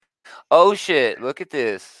Oh shit! Look at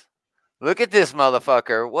this. Look at this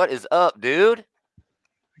motherfucker. What is up, dude?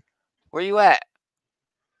 Where you at?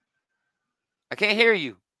 I can't hear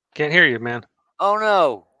you. Can't hear you, man. Oh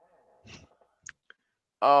no.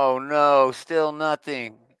 Oh no, still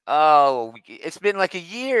nothing. Oh, it's been like a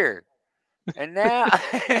year. And now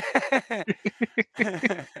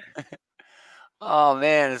Oh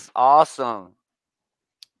man, it's awesome.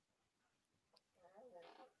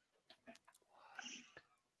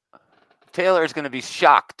 Taylor is going to be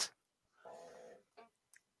shocked.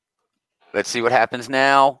 Let's see what happens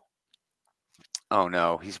now. Oh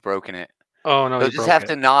no, he's broken it. Oh no, You'll just have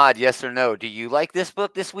to nod yes or no. Do you like this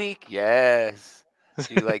book this week? Yes.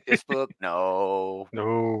 Do you like this book? No.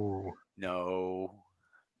 No.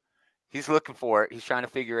 He's looking for it. He's trying to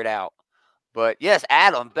figure it out. But yes,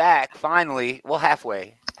 Adam back finally. Well,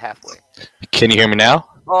 halfway. Can you hear me now?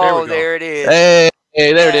 Oh, there it is. Hey,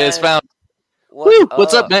 there it is. Found.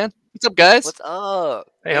 What's up, man? What's up, guys? What's up?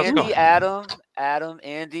 Hey, how's it Andy, going? Adam,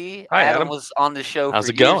 Andy. Hi, Adam Adam. was on the show How's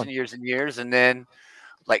for it years going? and years and years, and then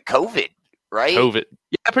like COVID, right? COVID.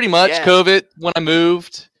 Yeah, pretty much. Yeah. COVID when I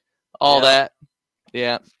moved. All Yeah. that.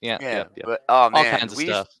 Yeah. But oh man, All kinds of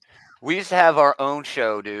stuff. We used to have our own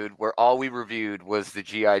show, dude, where all we reviewed was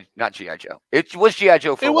the not G.I. Joe. It was G.I.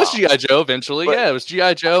 Joe for a while. It was G.I. Joe eventually. But- yeah, it was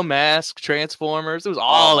G.I. Joe, Mask, Transformers. It was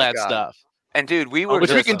all my that God. stuff. And dude, we were Which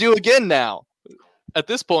we just- can do again now. At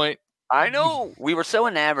this point. I know. We were so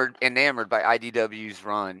enamored by IDW's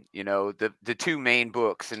run, you know, the two main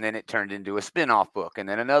books, and then it turned into a spin-off book and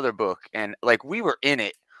then another book. And like we were in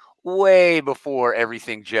it way before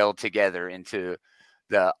everything gelled together into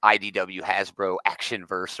the IDW Hasbro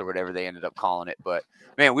Actionverse or whatever they ended up calling it. But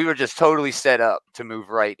man, we were just totally set up to move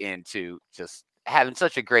right into just having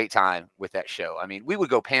such a great time with that show. I mean, we would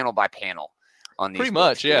go panel by panel on these Pretty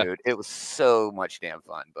books, much, yeah. dude. It was so much damn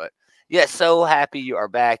fun. But yeah, so happy you are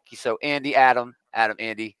back. So Andy,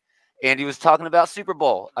 Andy was talking about Super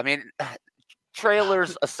Bowl. I mean,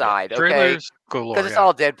 trailers aside, okay? Trailers galore. Because it's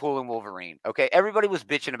all Deadpool and Wolverine, okay? Everybody was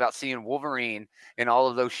bitching about seeing Wolverine in all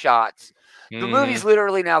of those shots. The movie's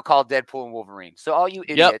literally now called Deadpool and Wolverine. So all you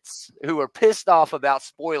idiots who are pissed off about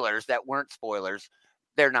spoilers that weren't spoilers,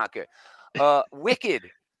 they're not good.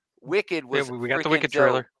 Wicked was we got the freaking Wicked dope.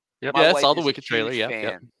 trailer. Yep. My Yeah, I wife saw the is a Wicked trailer, huge yeah, fan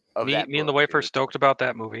yep. of Me that and the book, wife are dude. stoked about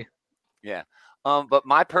that movie. Yeah. But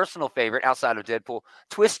my personal favorite outside of Deadpool,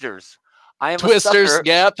 Twisters. I am Twisters, a sucker.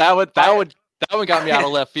 yeah, that one got me out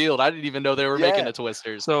of left field. I didn't even know they were making Yeah. a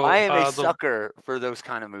Twisters. So I am a the- sucker for those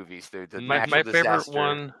kind of movies, dude. The My natural favorite disaster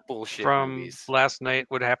one bullshit from movies. last night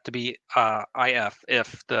would have to be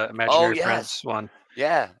if the Imaginary yes. Friends one.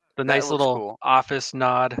 Yeah. The That nice looks little cool. office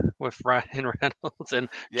nod with Ryan Reynolds and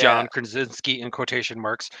Yeah. John Krasinski in quotation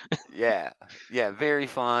marks. Yeah, very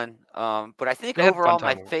fun. But I think They had fun overall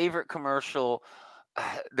my time. favorite commercial,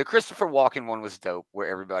 the Christopher Walken one was dope, where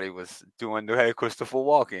everybody was doing the hey Christopher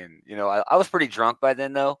Walken. You know, I was pretty drunk by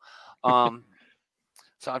then though.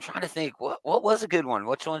 So I'm trying to think what was a good one.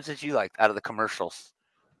 Which ones did you like out of the commercials?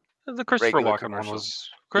 The Christopher Regular Walken one commercials. was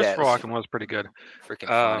Christopher Yes. Walken was pretty good. Freaking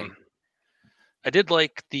funny. I did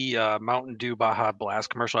like the Mountain Dew Baja Blast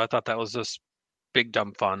commercial. I thought that was just big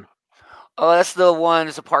dumb fun. Oh, that's the one.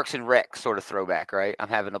 It's a Parks and Rec sort of throwback, right? I'm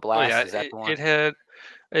having a blast. Oh, yeah, Is that the one?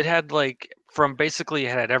 it had like from basically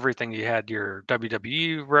it had everything. You had your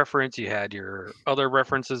WWE reference, you had your other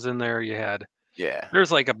references in there, you had Yeah.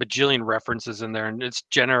 there's like a bajillion references in there, and it's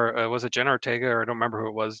Jenna was it Jenna Ortega, or I don't remember who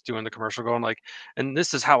it was doing the commercial, going like, and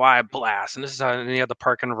this is how I blast, and this is how, and you had the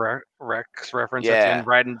Park and Recs reference at the Yeah. end,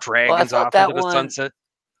 riding dragons thought off that into the one- sunset.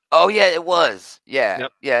 Oh yeah, it was. Yeah.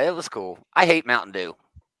 Yep. Yeah, it was cool. I hate Mountain Dew,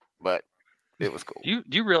 but it was cool. Do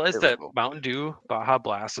you realize It was that cool. Mountain Dew Baja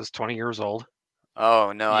Blast is 20 years old?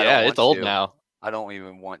 Oh no, I yeah, don't it's want old to. now. I don't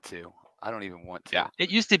even want to. Yeah. It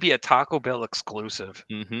used to be a Taco Bell exclusive.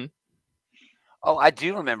 Mm-hmm. Oh, I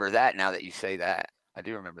do remember that now that you say that. I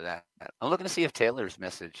do remember that. I'm looking to see if Taylor's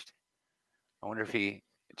messaged. I wonder if he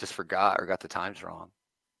just forgot or got the times wrong.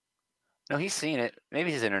 No, he's seen it.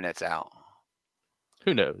 Maybe his internet's out.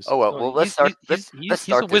 Who knows? Oh well, No, well let's he's- start. he's- Let's he's a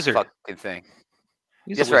start this wizard. fucking thing.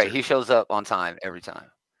 He's a That's right. wizard. He shows up on time every time.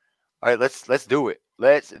 All right, let's do it.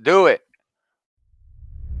 Let's do it.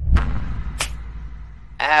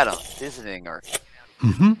 Adam visiting or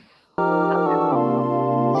Mm-hmm.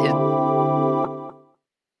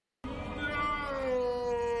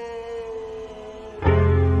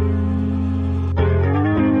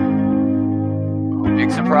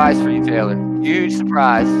 big surprise for you, Taylor. Huge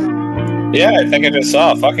surprise. Yeah, I think I just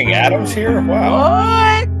saw fucking Adams here. Wow.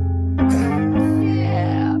 What?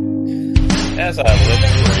 Yeah. As I live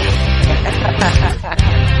and breathe.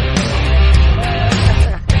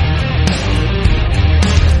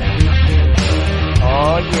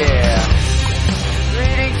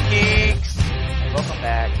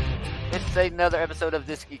 another episode of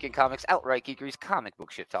This Geek in Comics, Outright Geekery's comic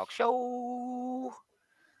book shit talk show.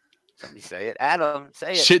 Somebody say it. Adam,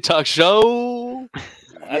 say it. Shit talk show.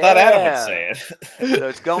 I thought Adam would say it. So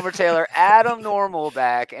it's Gomer Taylor, Adam Normal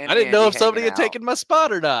back, and I didn't know Andy if somebody hanging had taken my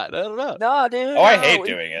spot or not. I don't know. No, dude. Oh, I no, hate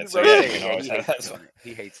he- doing it. he So yeah, rotates. you can always he have hates that. doing it.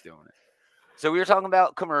 He hates doing it. So we were talking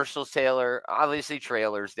about commercials, Taylor. Obviously,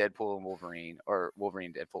 trailers, Deadpool and Wolverine, or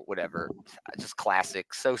Wolverine, Deadpool, whatever. Just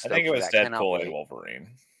classic. So I stoked think it for was that. Cannot Deadpool wait. and Wolverine.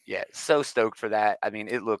 Yeah, so stoked for that. I mean,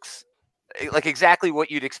 it looks like exactly what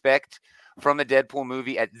you'd expect from a Deadpool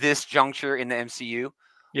movie at this juncture in the MCU.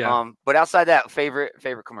 Yeah. But outside that, favorite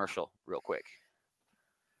commercial, real quick.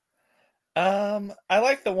 I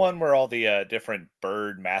like the one where all the different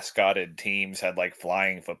bird mascotted teams had like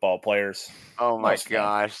flying football players. Oh That my was fun.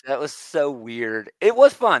 gosh, that was so weird. It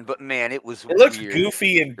was fun, but man, it was It looked weird.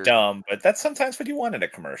 goofy and dumb, but that's sometimes what you want in a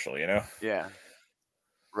commercial, you know? Yeah.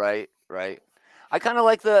 Right. I kind of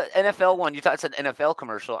like the NFL one. You thought it's an NFL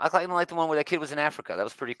commercial. I kind of like the one where that kid was in Africa. That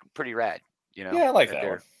was pretty rad. You know. Yeah, I like that they're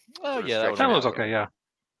one. Oh sort of yeah, stretching That out was a little okay, yeah.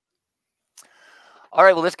 All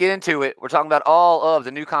right, well, let's get into it. We're talking about all of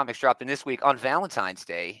the new comics dropping this week on Valentine's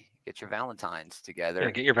Day. Get your Valentines together.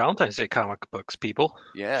 Yeah, get your Valentine's Day comic books, people.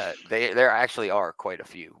 Yeah, there actually are quite a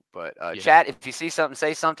few. But Yeah. chat, if you see something,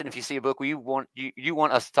 say something. If you see a book you want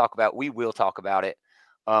us to talk about, we will talk about it.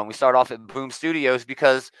 We start off at Boom Studios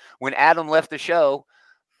because when Adam left the show,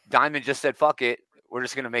 Diamond just said, "Fuck it, we're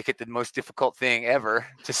just going to make it the most difficult thing ever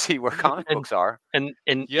to see where comic books are." And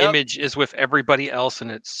Yep. Image is with everybody else, and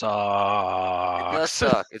it It does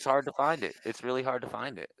sucks. suck. It's hard to find it. It's really hard to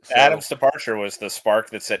find it. So, Adam's departure was the spark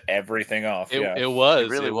that set everything off. It, yeah. it was.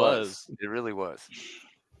 It really was. It really was.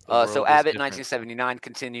 The world So is Abbott, different. 1979,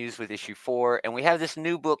 continues with issue 4, and we have this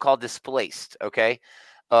new book called Displaced. Okay,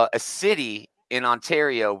 a city in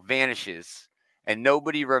Ontario vanishes, and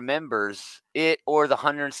nobody remembers it or the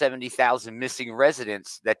 170,000 missing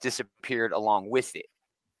residents that disappeared along with it.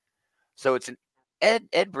 So it's an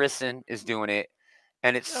Ed Brisson is doing it,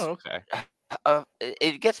 and it's Oh, okay.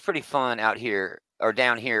 it gets pretty fun out here or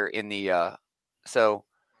down here in the so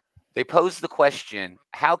they pose the question,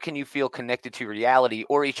 how can you feel connected to reality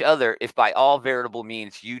or each other if by all veritable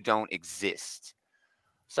means you don't exist?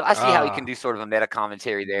 So I see how he can do sort of a meta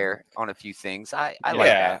commentary there on a few things. I like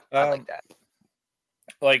that. I like that.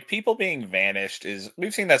 Like people being vanished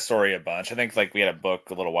we've seen that story a bunch. I think like we had a book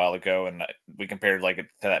a little while ago and we compared like it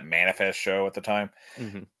to that Manifest show at the time.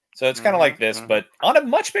 Mm-hmm. So it's kind of like this, but on a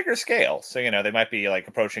much bigger scale. So, you know, they might be like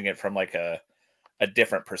approaching it from like a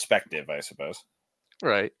different perspective, I suppose.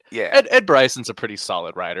 Right. Yeah. Ed Bryson's a pretty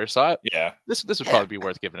solid writer, so this would probably be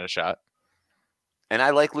worth giving it a shot. And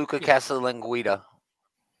I like Luca Casalanguida.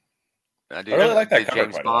 I really like that cover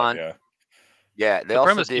James quite a lot, Bond. Yeah, they The also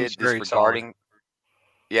premise did seems this very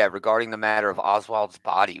regarding the matter of Oswald's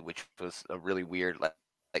body, which was a really weird like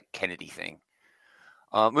Kennedy thing.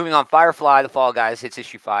 Moving on, Firefly, The Fall Guys hits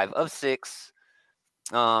issue 5 of 6.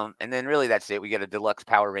 And then really that's it. We get a deluxe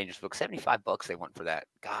Power Rangers book. $75 they want for that.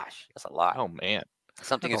 Gosh, that's a lot. Oh man.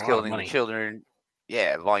 Something That's is a lot of killing the money. children.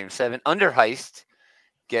 Yeah, volume 7. Under Heist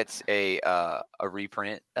gets a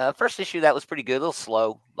reprint. First issue that was pretty good, a little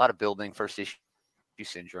slow, a lot of building. First issue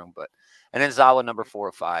syndrome, and then Zawa number 4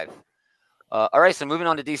 of 5. All right, so moving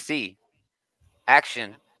on to DC.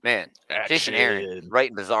 Action, man. Jason Aaron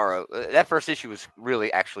writing Bizarro. That first issue was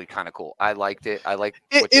really actually kind of cool. I liked it. I liked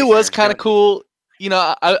it was kind of cool. You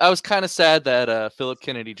know, I was kind of sad that Philip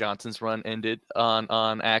Kennedy Johnson's run ended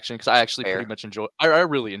on Action because I actually pretty much I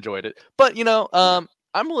really enjoyed it. But you know,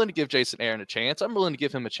 I'm willing to give Jason Aaron a chance. I'm willing to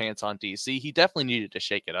give him a chance on DC. He definitely needed to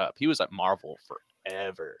shake it up. He was at Marvel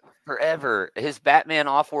forever. His Batman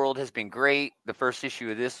Offworld has been great. The first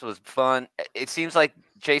issue of this was fun. It seems like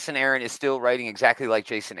Jason Aaron is still writing exactly like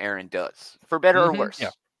Jason Aaron does, for better or worse.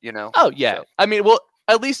 Yeah. You know. Oh yeah. So. I mean, well,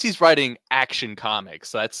 at least he's writing action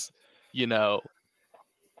comics. That's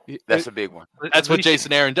that's a big one. That's what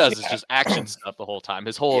Jason Aaron does. It's just action stuff the whole time.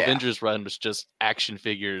 His whole Avengers run was just action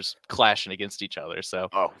figures clashing against each other. So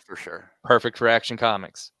for sure, perfect for action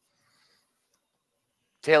comics.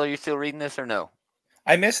 Taylor, you still reading this or no?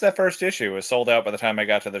 I missed that first issue. It was sold out by the time I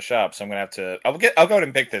got to the shop, so I'm gonna have to. I'll go ahead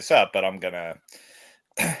and pick this up, but I'm gonna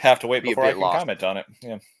have to wait before I can comment on it.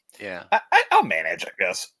 Yeah. I'll manage, I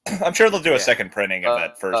guess. I'm sure they'll do a second printing of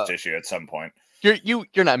that first issue at some point.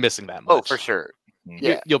 You're not missing that much. Oh, for sure.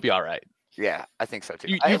 Yeah, you'll be all right. Yeah, I think so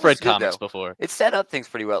too. You've read comics before. It set up things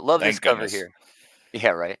pretty well. Love Thank this cover goodness. here. Yeah,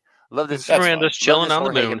 right. Love this. Miranda's chilling on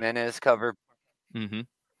the Jorge moon. Jimenez cover. Mm-hmm.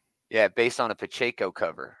 Yeah, based on a Pacheco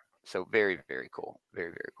cover. So very, very cool.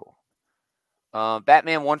 Very, very cool.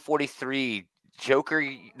 Batman 143,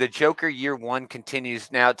 the Joker year one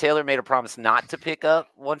continues. Now, Taylor made a promise not to pick up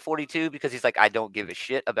 142 because he's like, I don't give a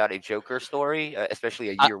shit about a Joker story, especially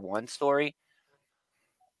a year one story.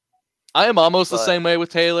 I am almost the same way with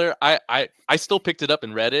Taylor. I still picked it up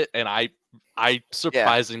and read it, and I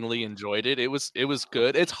surprisingly enjoyed it. It was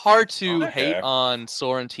good. It's hard to hate on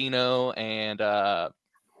Sorrentino and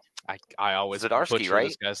I always butcher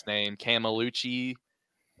this guy's name, Camelucci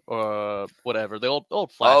or whatever. The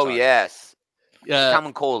old Flash. Oh yes.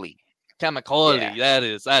 Kamikoli.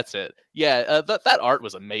 Yeah. That's it. Yeah, that art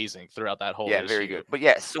was amazing throughout that whole issue. Very good.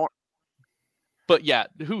 But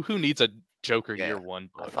who needs a Joker year one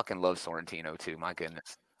book? I fucking love Sorrentino too. My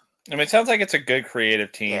goodness. I mean, it sounds like it's a good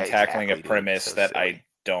creative team tackling a premise that silly. I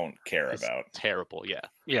don't care about. Terrible. Yeah.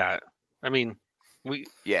 Yeah. I mean,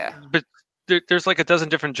 but there's like a dozen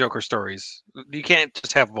different Joker stories. You can't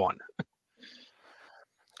just have one.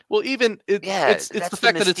 Well, even it's the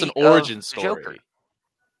fact that it's an origin story. Joker.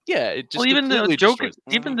 Yeah, it just even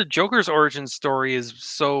the Joker's origin story is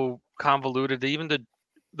so convoluted. Even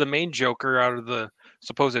the main Joker out of the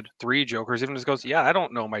supposed 3 Jokers even just goes, I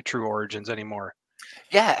don't know my true origins anymore.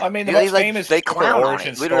 Yeah, I mean the most famous Joker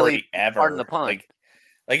origin story ever. Pardon the pun.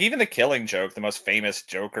 Like even the Killing Joke, the most famous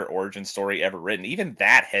Joker origin story ever written, even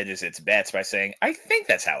that hedges its bets by saying, "I think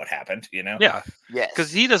that's how it happened." You know? Yeah. Yes.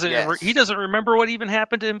 Because he doesn't remember what even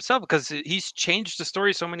happened to himself because he's changed the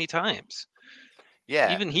story so many times.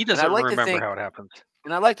 Yeah. Even he doesn't remember how it happened.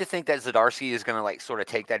 And I like to think that Zdarsky is going to sort of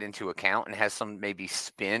take that into account and has some maybe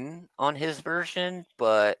spin on his version,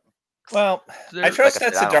 but I trust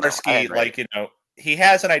that Zdarsky, he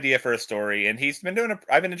has an idea for a story, and he's been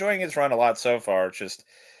I've been enjoying his run a lot so far. It's just,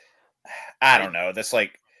 I don't know.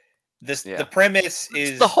 The premise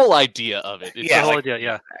is the whole idea of it. The whole idea,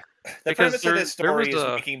 yeah. The premise of this story is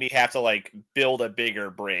making me have to build a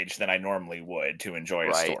bigger bridge than I normally would to enjoy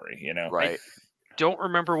a story. You know, right? I don't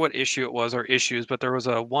remember what issue it was or issues, but there was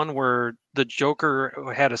a one where the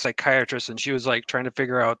Joker had a psychiatrist, and she was trying to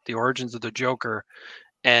figure out the origins of the Joker,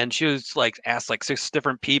 and she was asked 6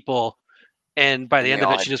 different people. And by the end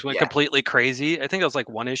of it, she just went completely crazy. I think it was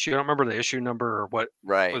one issue. I don't remember the issue number or what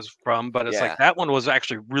it was from, but it's that one was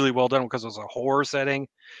actually really well done because it was a horror setting.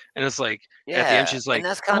 And it's at the end, she's like, and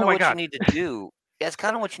that's kind of what you need to do. That's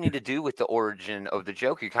kind of what you need to do with the origin of the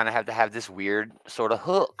Joker. You kind of have to have this weird sort of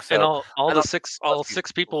hook. So, and all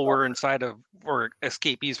 6 people were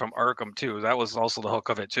escapees from Arkham too. That was also the hook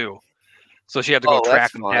of it too. So she had to go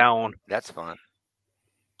track them down. That's fun.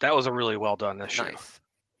 That was a really well done issue. Nice.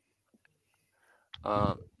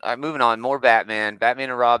 All right, moving on. More Batman.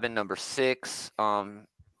 Batman and Robin, number 6. I'm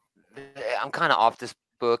kind of off this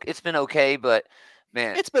book. It's been okay, but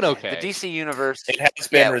man, it's been okay. The DC universe. It has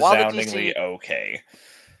been resoundingly okay.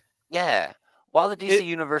 Yeah. While the DC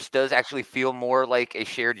universe does actually feel more like a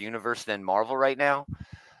shared universe than Marvel right now,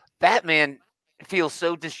 Batman feels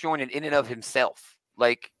so disjointed in and of himself.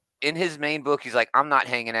 In his main book, he's I'm not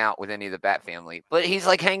hanging out with any of the Bat family. But he's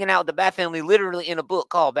hanging out with the Bat family literally in a book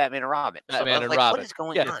called Batman and Robin. Batman and Robin. What is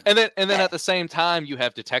going on? And then at the same time, you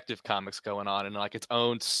have Detective Comics going on in its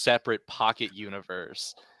own separate pocket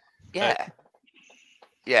universe. Yeah.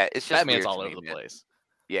 Yeah, it's just Batman's all over the place.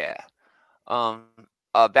 Yeah.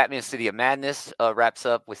 Batman City of Madness wraps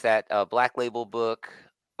up with that Black Label book.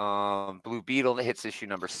 Blue Beetle that hits issue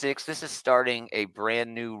number 6. This is starting a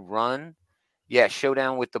brand new run. Yeah,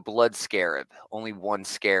 showdown with the Blood Scarab. Only one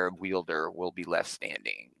Scarab wielder will be left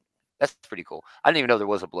standing. That's pretty cool. I didn't even know there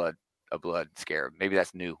was a blood Scarab. Maybe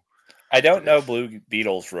that's new. I don't know Blue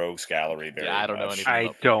Beetle's Rogues Gallery very much. I don't know anything.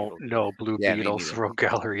 I don't know Blue Beetle's Rogue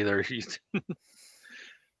Gallery either.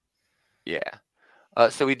 Yeah.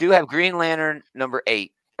 So we do have Green Lantern number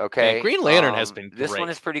 8. Okay. Yeah, Green Lantern has been great. This one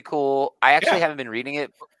is pretty cool. I actually haven't been reading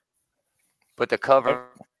it, but the cover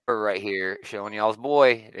right here showing y'all's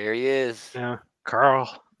boy. There he is. Yeah,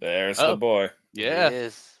 Carl. There's the boy. Yeah. There he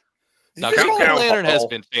is. Now, Green Lantern has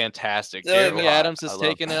been fantastic. Jeremy Adams has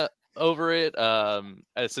taken over it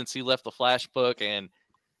since he left the Flash book, and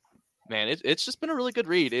man, it's just been a really good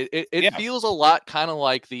read. It feels a lot kind of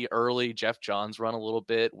like the early Jeff Johns run a little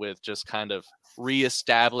bit, with just kind of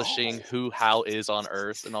reestablishing who Hal is on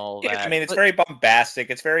Earth and all that. I mean, it's very bombastic.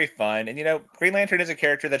 It's very fun. And, Green Lantern is a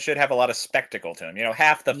character that should have a lot of spectacle to him.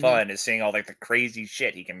 Half the fun is seeing all the crazy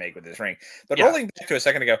shit he can make with his ring. But rolling back to a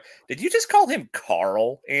second ago, did you just call him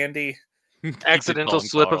Carl, Andy? Accidental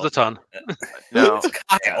slip of the tongue. No. It's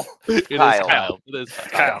Kyle. It is Kyle. It is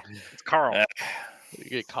Kyle. It's Carl.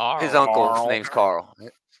 Carl. His uncle's name's Carl.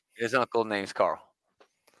 His uncle name's Carl.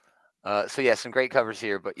 So some great covers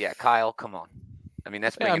here, but Kyle, come on. I mean,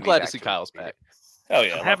 that's I'm glad to see Kyle's back. Oh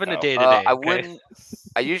yeah, I'm having a day today.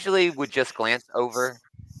 I usually would just glance over,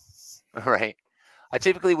 right? I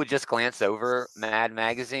typically would just glance over Mad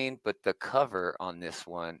Magazine, but the cover on this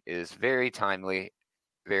one is very timely,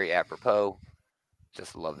 very apropos.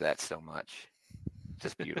 Just love that so much.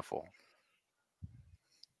 Just beautiful.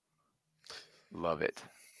 Love it.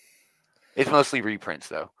 It's mostly reprints,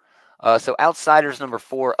 though. So Outsiders number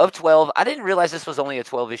 4 of 12. I didn't realize this was only a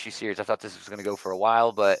 12-issue series. I thought this was going to go for a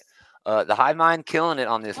while, but the Hive Mind killing it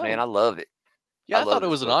on this, man. I love it. Yeah, I thought it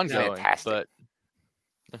was an ongoing, fantastic.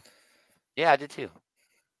 But yeah, I did too.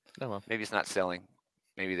 Oh, well. Maybe it's not selling.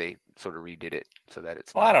 Maybe they sort of redid it so that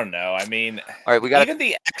it's. Well, I don't know. I mean, all right, we got even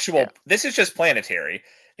the actual. Yeah. This is just Planetary,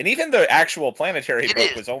 and even the actual Planetary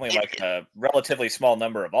book was only like a relatively small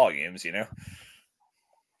number of volumes. You know.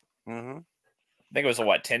 Mm-hmm. I think it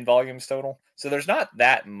was 10 volumes total. So there's not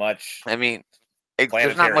that much. I mean,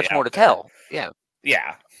 there's not much more to tell. Yeah.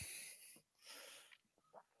 Yeah.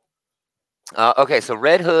 Okay, so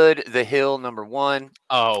Red Hood, The Hill, number 1.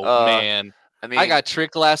 Oh man, I mean, I got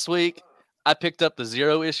tricked last week. I picked up the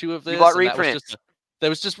 0 issue of this. You bought reprints. That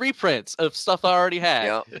was just reprints of stuff I already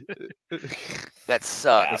had. Yep. That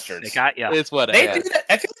sucks. They got you. It's whatever. They do that.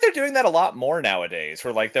 I feel like they're doing that a lot more nowadays.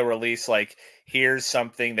 Where like they'll release here's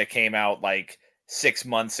something that came out 6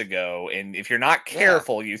 months ago, and if you're not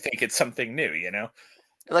careful, you think it's something new. You know.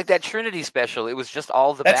 Like that Trinity special, it was just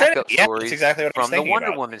all the backup stories that's exactly what from the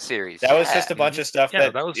Wonder Woman series. That was just a bunch of stuff. Yeah,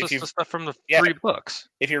 that was just the stuff from the 3 books.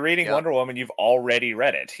 If you're reading Wonder Woman, you've already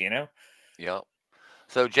read it, you know? Yep.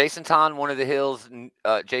 So Jason Todd, one of the Hill's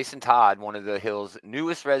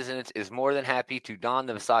newest residents, is more than happy to don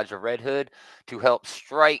the visage of Red Hood to help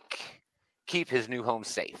Strike keep his new home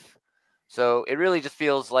safe. So it really just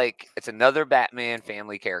feels like it's another Batman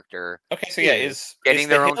family character. Okay, so yeah, is getting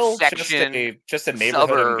their own section, just a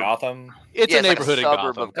neighborhood in Gotham. It's a neighborhood in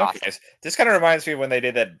Gotham. Okay. This kind of reminds me of when they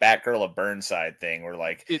did that Batgirl of Burnside thing,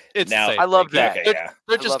 where it's now I love that. Okay,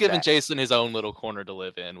 they're just giving Jason his own little corner to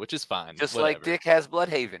live in, which is fine. Just like Dick has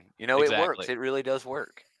Bloodhaven, exactly. It works. It really does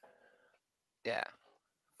work. Yeah.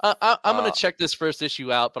 I'm gonna check this first issue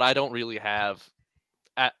out, but I don't really have.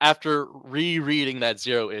 After rereading that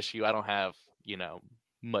 0 issue, I don't have,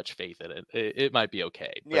 much faith in it. It might be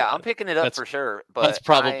okay. Yeah, I'm picking it up for sure. But that's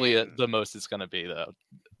probably the most it's going to be, though,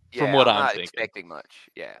 from what I'm not thinking. Expecting much.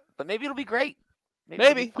 Yeah, but maybe it'll be great.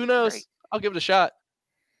 Maybe. Who knows? Great. I'll give it a shot.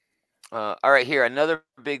 All right, here, another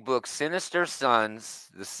big book, Sinister Sons,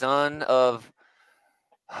 the son of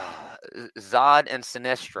Zod and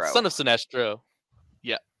Sinestro. Son of Sinestro.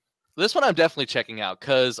 Yeah. This one I'm definitely checking out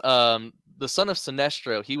because the son of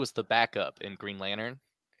Sinestro, he was the backup in Green Lantern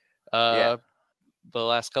the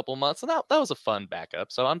last couple months, and that was a fun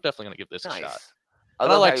backup, so I'm definitely going to give this a shot.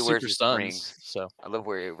 I like Super Sons, so I love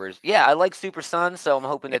where he wears. Yeah, I like Super Sons, so I'm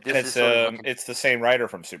hoping that this is it's the same writer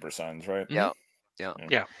from Super Sons, right? Mm-hmm.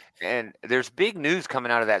 Yeah. And there's big news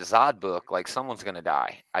coming out of that Zod book, like someone's going to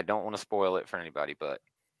die. I don't want to spoil it for anybody, but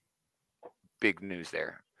big news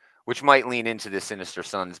there, which might lean into the Sinister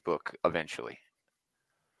Sons book eventually.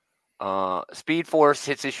 Speed Force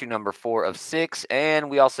hits issue number 4 of 6, and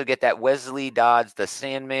we also get that Wesley Dodds the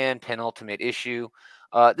Sandman penultimate issue.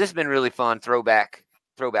 This has been really fun. Throwback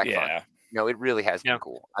fun. It really has been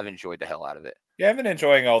cool. I've enjoyed the hell out of it. Yeah, I've been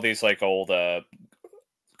enjoying all these old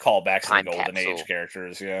callbacks to the Golden Age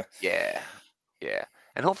characters. Yeah.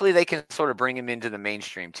 And hopefully they can sort of bring him into the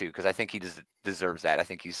mainstream too, because I think he deserves that. I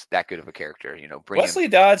think he's that good of a character. Wesley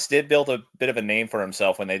Dodds did build a bit of a name for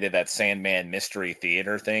himself when they did that Sandman Mystery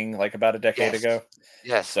Theater thing, about a decade ago.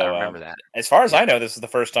 Yes, so, I remember that. As far as I know, this is the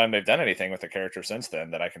first time they've done anything with the character since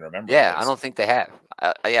then that I can remember. Yeah, I don't think they have.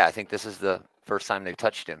 I think this is the first time they've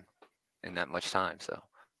touched him in that much time. So.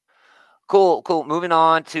 Cool. Moving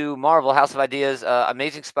on to Marvel, House of Ideas.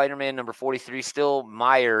 Amazing Spider-Man number 43, still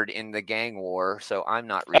mired in the gang war, so I'm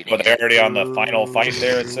not reading But they're already on the final fight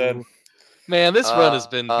there, it said. Man, this run has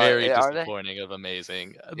been very disappointing of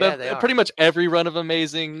Amazing. Pretty much every run of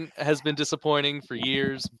Amazing has been disappointing for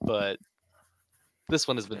years, but this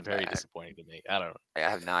one has been very disappointing to me. I don't know. I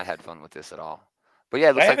have not had fun with this at all. But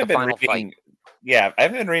yeah, it looks like the final fight. Yeah, I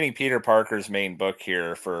haven't been reading Peter Parker's main book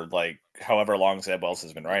here for however long Zeb Wells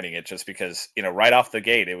has been writing it, just because, right off the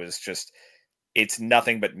gate, it was just, it's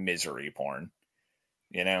nothing but misery porn,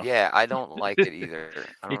 Yeah, I don't like it either.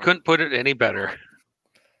 You couldn't put it any better.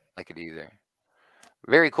 Like it either.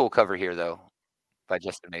 Very cool cover here, though, by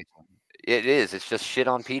Justin Mason. It is. It's just shit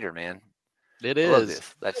on Peter, man. It is. I love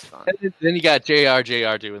this. That's fun. Then you got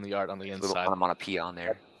JR doing the art on the inside. I'm on a pee on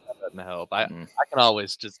there. That doesn't help. I can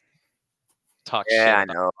always just talk shit. Yeah, I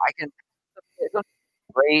know. I can. It's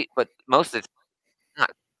great, but most of it's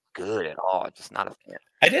not good at all. It's just not a fan.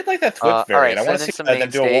 I did like that Thwip variant. I want to see them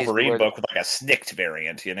do a Wolverine book with a snicked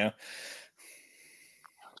variant,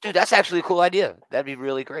 Dude, that's actually a cool idea. That'd be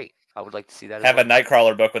really great. I would like to see that. Have a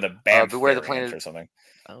Nightcrawler book with a Bamf Beware the variant Planet or something.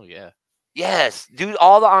 Oh yeah. Yes, dude,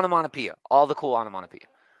 all the onomatopoeia, all the cool onomatopoeia.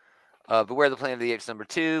 Beware the Planet of the Apes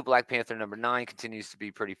 #2, Black Panther #9 continues to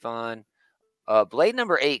be pretty fun. Blade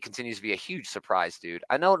 #8 continues to be a huge surprise, dude.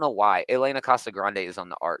 I don't know why. Elena Casagrande is on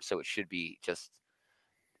the art, so it should be just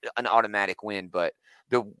an automatic win. But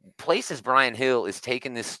the places Brian Hill is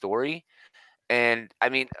taking this story, and I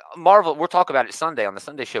mean, Marvel, we'll talk about it Sunday on the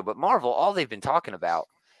Sunday show, but Marvel, all they've been talking about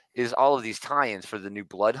is all of these tie-ins for the new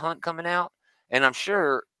Blood Hunt coming out. And I'm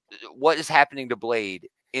sure what is happening to Blade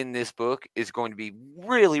in this book is going to be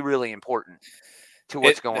really, really important to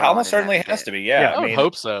what's going on. It almost in that certainly has event. to be, yeah. I would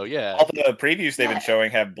hope so, yeah. All the previews they've been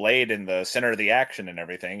showing have Blade in the center of the action and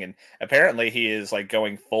everything, and apparently he is like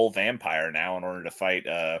going full vampire now in order to fight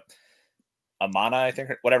Amana, I think,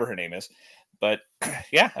 whatever her name is. But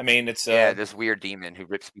yeah, I mean, it's this weird demon who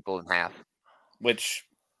rips people in half. Which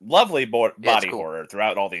lovely body cool. horror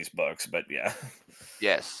throughout all these books, but yeah.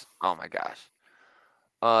 Yes. Oh my gosh.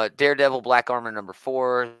 Daredevil Black Armor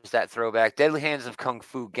 #4 is that throwback. Deadly Hands of Kung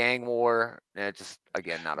Fu Gang War. Just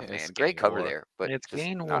again, not a fan. Great cover there, but it's just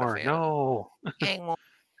Gang not War. a fan. No. Gang War.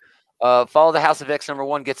 Follow the House of X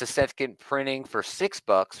 #1 gets a second printing for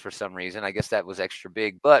 $6 for some reason. I guess that was extra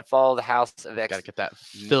big. But Follow the House of X. Gotta get that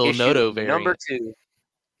Phil Noto variant. #2.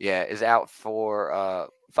 Yeah, is out for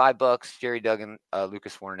 $5. Jerry Duggan,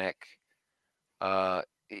 Lucas Wernick.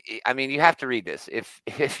 I mean, you have to read this.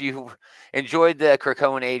 If you enjoyed the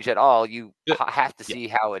Krakoan Age at all, you have to see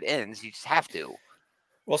how it ends. You just have to.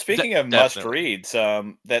 Well, speaking of must-reads,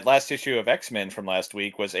 that last issue of X-Men from last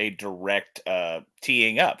week was a direct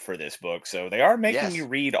teeing up for this book. So they are making you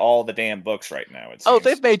read all the damn books right now. It seems.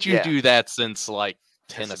 They've made you do that since, like,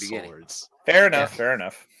 Ten of Swords. Fair enough, fair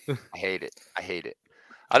enough. I hate it.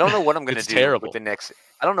 I don't know what I'm going to do with the next.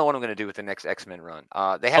 I don't know what I'm going to do with the next X-Men run.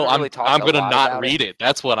 They haven't really talked. I'm going to not about read it.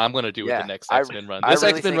 That's what I'm going to do with the next X-Men run. This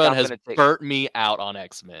really X-Men run has burnt me out on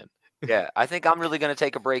X-Men. Yeah, I think I'm really going to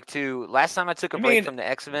take a break too. Last time I took a break from the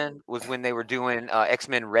X-Men was when they were doing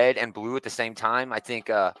X-Men Red and Blue at the same time. I think.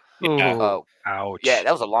 Ouch. Yeah,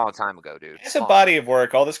 that was a long time ago, dude. It's a body of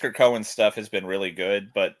work. All this Krakoan stuff has been really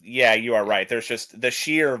good, but yeah, you are right. There's just the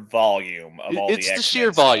sheer volume of all the X-Men. It's the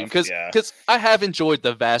sheer volume because I have enjoyed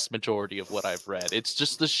the vast majority of what I've read. It's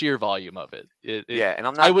just the sheer volume of it.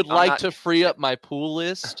 And I would like to free up my pool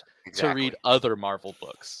list to read other Marvel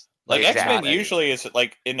books. Like X-Men usually is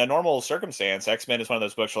like in a normal circumstance, X-Men is one of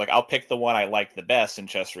those books where like I'll pick the one I like the best and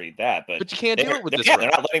just read that. But you can't do it with this. Yeah,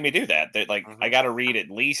 they're not letting me do that. They're like I got to read at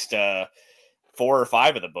least 4 or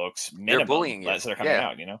 5 of the books minimum they're bullying you. as they're coming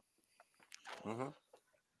out. You know,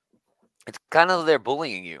 it's kind of they're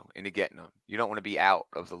bullying you into getting them. You don't want to be out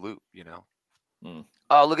of the loop. You know.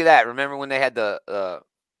 Oh, look at that! Remember when they had the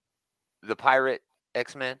pirate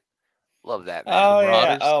X-Men? Love that. Man. Oh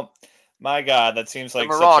yeah. Oh. My God, that seems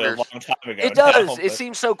like such a long time ago. It does. It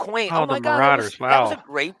seems so quaint. Oh my God, Marauders. That was a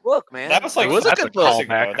great book, man. That was like a good book.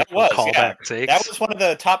 That was one of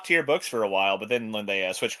the top tier books for a while. But then when they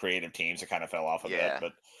switched creative teams, it kind of fell off a bit.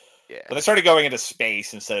 But when they started going into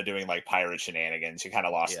space instead of doing like pirate shenanigans, you kind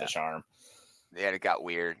of lost the charm. Yeah, it got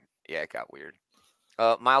weird.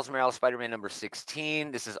 Miles Morales Spider-Man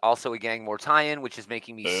 #16. This is also a Gang War tie-in, which is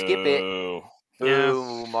making me skip it.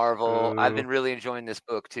 Ooh, Marvel. I've been really enjoying this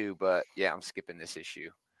book too, but yeah, I'm skipping this issue.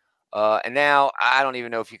 And now I don't even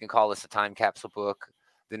know if you can call this a time capsule book.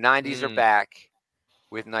 The 90s are back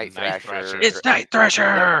with Night Thrasher. It's Night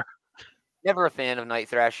Thrasher. Never a fan of Night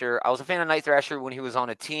Thrasher. I was a fan of Night Thrasher when he was on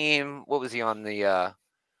a team. What was he on the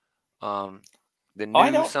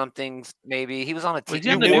New Somethings? Maybe he was on a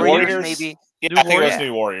team. New Warriors, maybe. Yeah, I think it was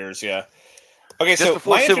New Warriors. Yeah. Okay, Just so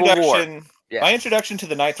before Civil War. My introduction to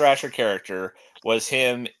the Night Thrasher character was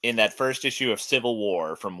him in that first issue of Civil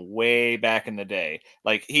War from way back in the day.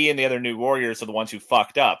 Like, he and the other New Warriors are the ones who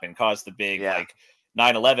fucked up and caused the big,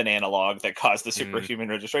 9/11 analog that caused the Superhuman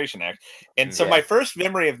Registration Act. And so my first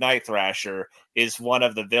memory of Night Thrasher is one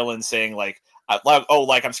of the villains saying, like,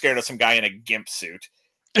 I'm scared of some guy in a gimp suit.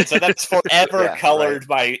 And so that's forever colored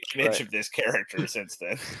my image of this character since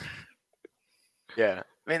then. Yeah.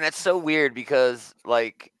 Man, that's so weird because,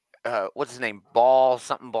 like, what's his name? Ball,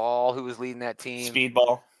 who was leading that team?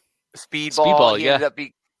 Speedball.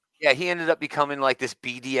 He ended up becoming like this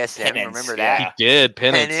BDSM. Penance, remember that? He did.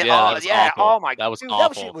 Penance. Yeah. Awful. Oh my God. That was dude, awful.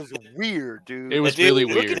 That shit was weird, dude. It was really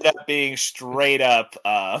weird. It ended up being straight up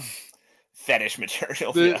fetish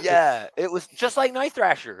material. Yeah, it was just like Night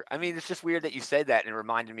Thrasher. I mean, it's just weird that you said that and it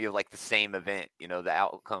reminded me of like the same event, the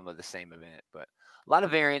outcome of the same event. But a lot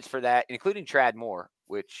of variants for that, including Trad Moore,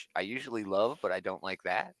 which I usually love, but I don't like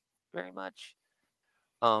that very much.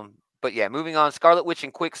 But yeah, moving on. Scarlet Witch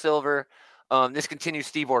and Quicksilver. This continues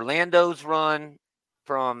Steve Orlando's run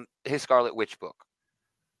from his Scarlet Witch book.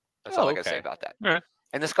 That's all I gotta say about that. Right.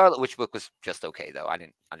 And the Scarlet Witch book was just okay, though. I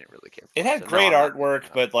didn't really care. It had great artwork,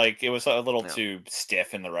 but like it was a little too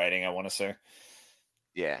stiff in the writing, I want to say.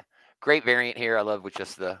 Yeah, great variant here. I love with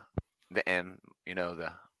just the M,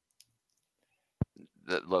 the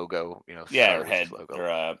logo, Yeah, her head logo.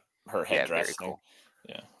 Or, her headdress. Very cool.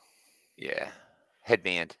 Yeah.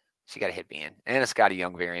 Headband. She got a headband and a Scotty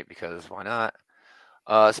Young variant because why not?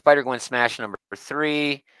 Spider-Gwen Smash number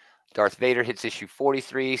 3. Darth Vader hits issue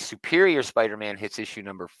 43. Superior Spider-Man hits issue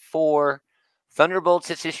number 4. Thunderbolts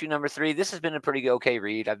hits issue number 3. This has been a pretty okay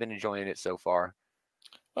read. I've been enjoying it so far.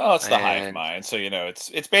 Well, it's the Hive Mind, so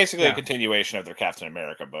it's basically a continuation of their Captain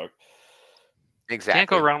America book. Exactly. Can't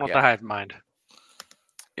go wrong with the Hive Mind.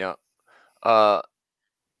 Yeah.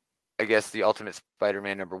 I guess the Ultimate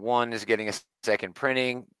Spider-Man number 1 is getting a second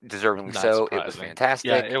printing, deservingly so. It was fantastic.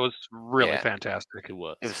 Yeah, it was really fantastic. It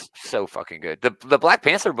was. It was so fucking good. The Black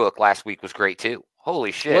Panther book last week was great too.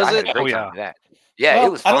 Holy shit! Was I had it? a great time with that. Yeah, well,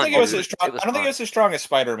 it was fun. I don't think it was as strong. I don't think it was as strong as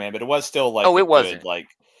Spider-Man, but it was still like it wasn't. Good, like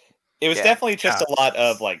it was definitely just a lot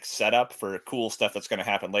of like setup for cool stuff that's going to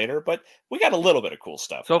happen later. But we got a little bit of cool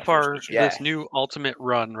stuff so far. This new Ultimate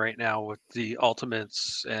run right now with the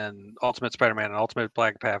Ultimates and Ultimate Spider-Man and Ultimate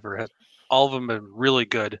Black Panther, all of them have been really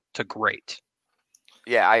good to great.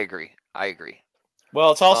 Yeah, I agree.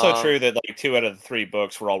 Well, it's also true that like 2 out of the 3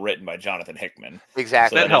 books were all written by Jonathan Hickman.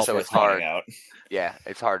 Exactly. So it's hard. Out. Yeah,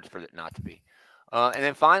 it's hard for it not to be. And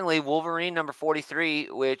then finally, Wolverine number 43,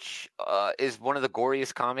 which is one of the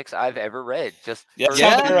goriest comics I've ever read.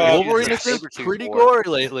 Wolverine has been pretty gory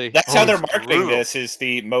lately. That's how they're marketing this, is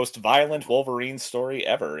the most violent Wolverine story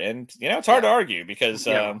ever. And, it's hard to argue because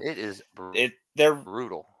it is they're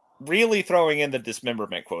brutal. Really throwing in the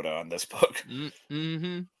dismemberment quota on this book.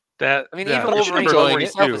 Mm-hmm. Even Wolverine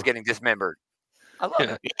himself was getting dismembered. I love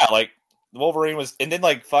it. Yeah, like Wolverine was, and then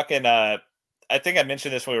like fucking I think I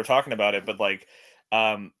mentioned this when we were talking about it, but like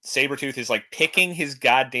Sabretooth is like picking his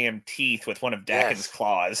goddamn teeth with one of Daken's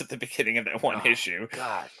claws at the beginning of that one issue.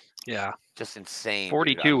 God. Yeah. Just insane.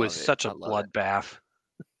 42 was such a bloodbath.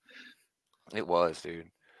 It was,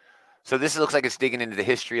 dude. So this looks like it's digging into the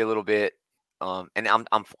history a little bit. And I'm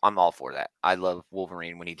all for that. I love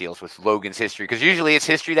Wolverine when he deals with Logan's history, because usually it's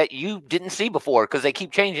history that you didn't see before, because they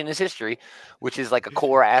keep changing his history, which is like a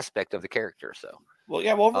core aspect of the character. So, well,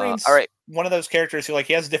 yeah, Wolverine's one of those characters who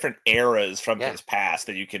he has different eras from his past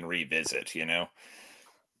that you can revisit.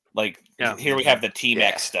 Like here we have the Team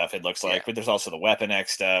X stuff. It looks like, but there's also the Weapon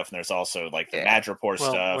X stuff, and there's also like the Madripoor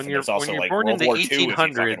stuff, and there's also like World War II if you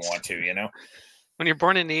fucking want to. When you're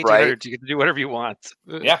born in the 1800s, you get to do whatever you want.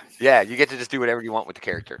 Yeah, you get to just do whatever you want with the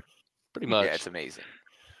character. Pretty much. Yeah, it's amazing.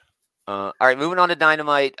 All right, moving on to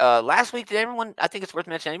Dynamite. Last week, I think it's worth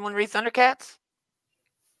mentioning, anyone read Thundercats?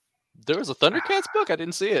 There was a Thundercats book? I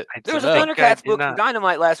didn't see it. There was a Thundercats book from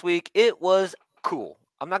Dynamite last week. It was cool.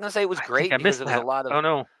 I'm not going to say it was great because there was a lot of... Oh,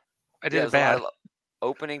 no. I did it bad.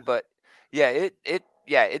 Opening, but it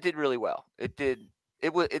did really well. They did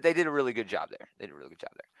a really good job there.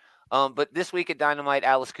 But this week at Dynamite,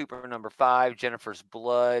 Alice Cooper number 5, Jennifer's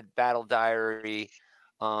Blood, Battle Diary,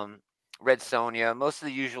 Red Sonja, most of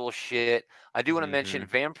the usual shit. I do want to mention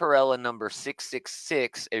Vampirella number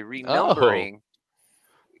 666, a renumbering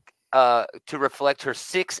to reflect her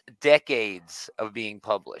 6 decades of being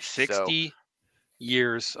published. 60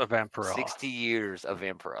 years of Vampirella. 60 years of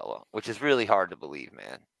Vampirella, which is really hard to believe,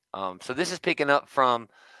 man. So this is picking up from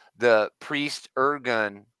the Priest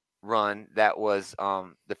Ergun run that was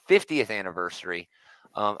the 50th anniversary.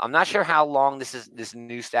 I'm not sure how long this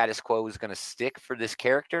new status quo is going to stick for this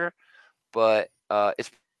character, but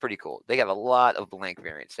it's pretty cool. They have a lot of blank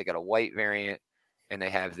variants. They got a white variant and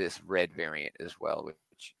they have this red variant as well, which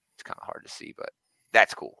is kind of hard to see, but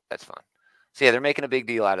that's cool. That's fun. So yeah, they're making a big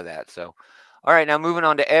deal out of that. So all right, now moving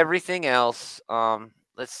on to everything else.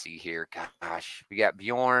 Let's see here. Gosh, we got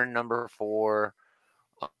Bjorn number 4.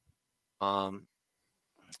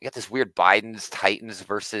 You got this weird Biden's Titans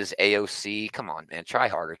versus AOC. Come on, man. Try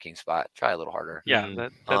harder, King Spot. Try a little harder. Yeah.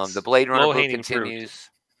 That's the Blade Runner book continues.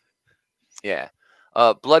 Fruit. Yeah.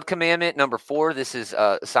 Blood Commandment number 4. This is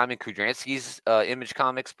Simon Kudransky's Image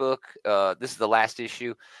Comics book. This is the last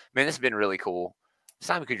issue. Man, this has been really cool.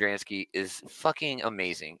 Simon Kudransky is fucking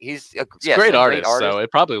amazing. He's a great artist, so it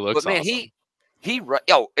probably looks awesome. Man,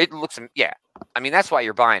 it looks, yeah. I mean, that's why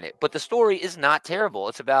you're buying it. But the story is not terrible.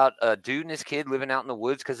 It's about a dude and his kid living out in the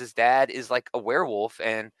woods because his dad is like a werewolf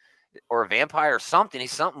or a vampire or something.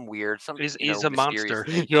 He's something weird. He's a monster.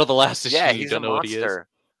 The last issue. Yeah, he's a monster.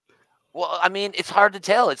 Well, I mean, it's hard to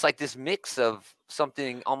tell. It's like this mix of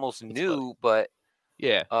something almost It's new, but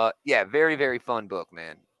Yeah. yeah, very, very fun book,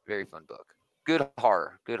 man. Very fun book. Good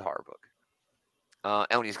horror book.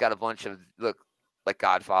 And he's got a bunch of like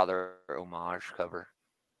Godfather homage cover.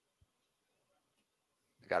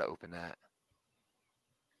 I gotta open that.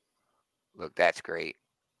 Look, that's great.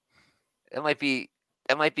 It might be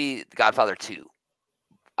Godfather 2.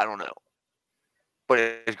 I don't know, but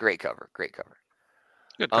it's great cover. Great cover.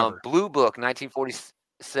 Good cover. Blue Book,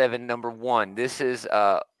 1947, #1. This is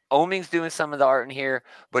Oming's doing some of the art in here,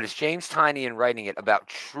 but it's James Tynion writing it about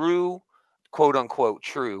true, quote unquote,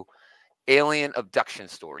 true alien abduction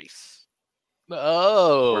stories.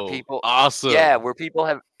 Oh, Where people, awesome. where people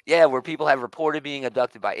have reported being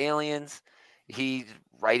abducted by aliens. He's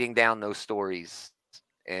writing down those stories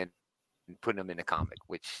and putting them in a comic,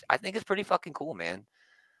 which I think is pretty fucking cool, man.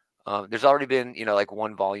 There's already been, like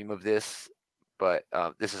one volume of this, but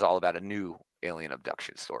this is all about a new alien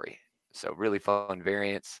abduction story. So really fun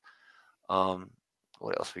variants.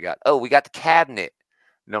 What else we got? Oh, we got The Cabinet,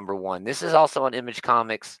 #1. This is also on Image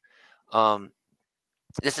Comics.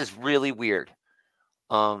 This is really weird.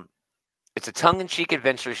 It's a tongue-in-cheek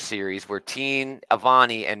adventure series where teen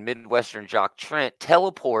Avani and Midwestern jock Trent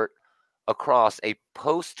teleport across a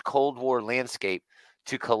post-Cold War landscape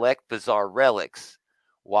to collect bizarre relics.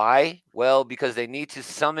 Why? Well, because they need to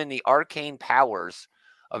summon the arcane powers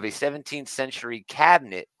of a 17th century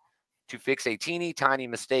cabinet to fix a teeny tiny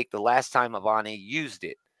mistake the last time Avani used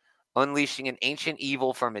it, unleashing an ancient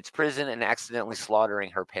evil from its prison and accidentally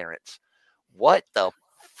slaughtering her parents. What the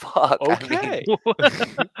fuck? Okay.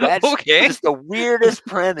 That's Okay. just the weirdest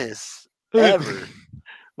premise ever.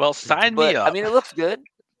 Well, sign But me up. I mean, it looks good.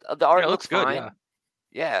 The art it looks good, fine. yeah.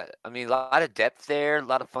 Yeah, I mean, a lot of depth there, a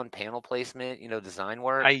lot of fun panel placement, design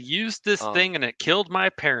work. I used this thing and it killed my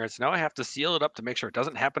parents. Now I have to seal it up to make sure it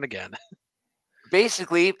doesn't happen again.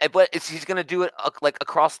 Basically, but he's going to do it like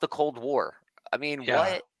across the Cold War. I mean, Yeah.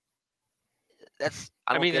 what?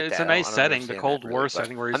 I don't get it's that. a nice I don't setting, the understand Cold that War really,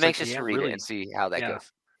 setting, where I'm anxious to read it and see how that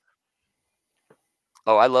goes.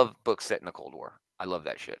 Oh, I love books set in the Cold War. I love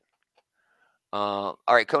that shit. All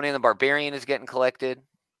right, Conan the Barbarian is getting collected.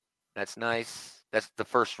 That's nice. That's the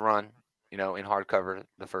first run, in hardcover,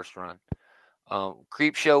 the first run.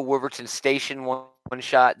 Creep Show Wolverton Station one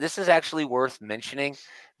shot. This is actually worth mentioning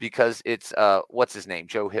because it's what's his name?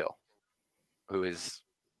 Joe Hill, who is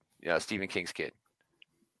Stephen King's kid,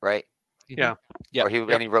 right? Yeah. Yeah. Or he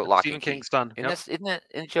wrote Lock Stephen and Key. King's son. And isn't that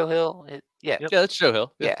Joe Hill? Yeah. Yep. Yeah, that's Joe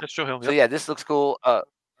Hill. Yeah. That's Joe Hill. So yeah, this looks cool.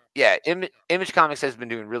 Yeah, Image Comics has been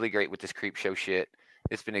doing really great with this Creep Show shit.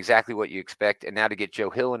 It's been exactly what you expect, and now to get Joe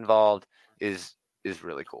Hill involved is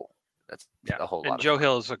really cool. That's a whole lot. And Joe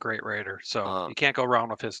Hill is a great writer, so you can't go wrong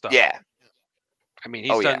with his stuff. Yeah. I mean,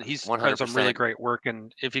 he's done some really great work,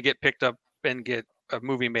 and if you get picked up and get a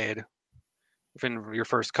movie made within your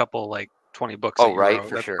first couple, like 20 books,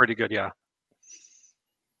 that's sure. pretty good, yeah.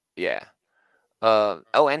 Yeah.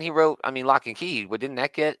 And he wrote, Lock and Key. But didn't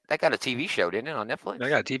that got a TV show, didn't it, on Netflix? I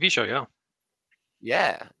got a TV show, yeah.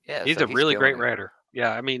 Yeah. He's a really great writer.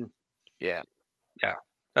 Yeah, yeah.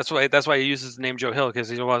 That's why he uses the name Joe Hill, because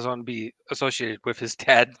he doesn't want to be associated with his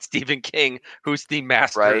dad, Stephen King, who's the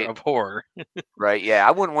master of horror. Right. Yeah,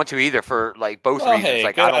 I wouldn't want to either for both reasons. Hey,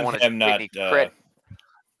 I don't want to not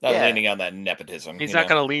leaning on that nepotism. He's not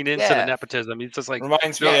going to lean into the nepotism. He's just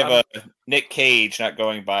reminds me of Nick Cage not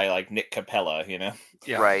going by Nick Capella.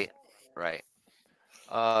 Yeah. Right.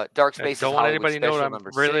 Dark Spaces. Don't want anybody to know I'm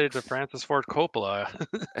related 6. to Francis Ford Coppola.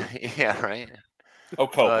 Yeah. Right. Oh,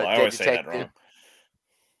 Coppola. I always say that wrong.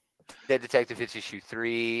 Dead Detective hits issue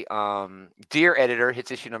 3. Dear Editor hits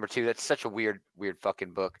issue #2. That's such a weird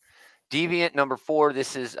fucking book. Deviant #4.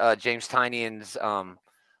 This is James Tynion's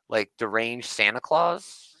deranged Santa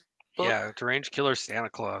Claus book. Yeah, deranged killer Santa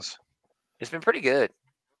Claus. It's been pretty good.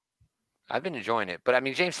 I've been enjoying it, but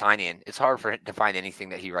James Tynion. It's hard for him to find anything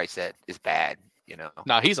that he writes that is bad.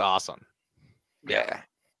 No, he's awesome. Yeah.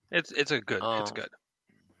 It's good. It's good.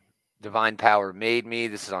 Divine Power Made Me.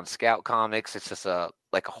 This is on Scout Comics. It's just a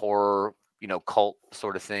horror, cult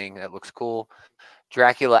sort of thing that looks cool.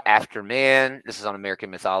 Dracula After Man. This is on American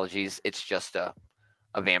Mythologies. It's just a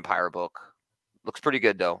vampire book. Looks pretty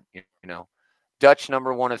good though. Dutch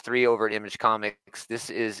 #1 of 3 over at Image Comics. This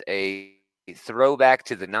is a throwback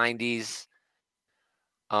to the 90s.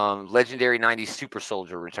 Legendary 90s Super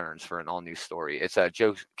Soldier returns for an all-new story. It's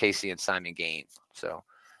Joe Casey and Simon Gain. So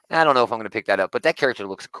I don't know if I'm going to pick that up, but that character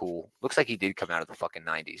looks cool. Looks like he did come out of the fucking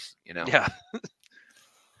 90s, Yeah.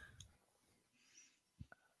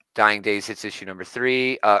 Dying Days hits issue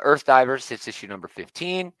 #3. Earth Divers hits issue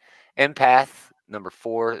 #15. Empath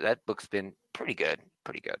 #4. That book's been pretty good.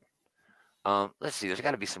 Let's see. There's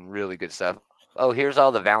got to be some really good stuff. Oh, here's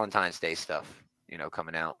all the Valentine's Day stuff,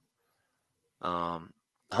 coming out.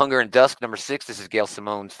 Hunger and Dusk, number 6. This is Gail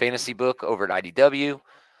Simone's fantasy book over at IDW.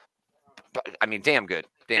 I mean, damn good.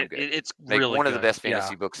 It's like really one of good. the best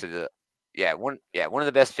fantasy books of the. One of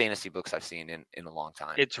the best fantasy books I've seen in a long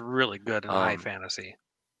time. It's really good in high fantasy.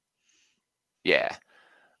 Yeah.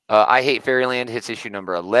 I Hate Fairyland hits issue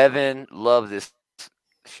number 11. Love this.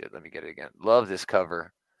 Shit, let me get it again. Love this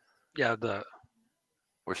cover. Yeah,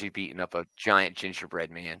 where she's beating up a giant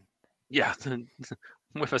gingerbread man. Yeah,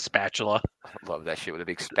 with a spatula. I love that shit with a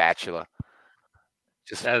big spatula.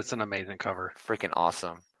 That's an amazing cover. Freaking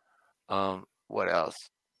awesome. What else?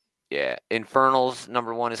 Yeah, Infernals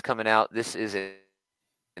number 1 is coming out. This is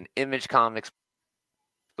an Image Comics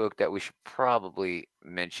book that we should probably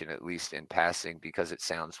mention at least in passing because it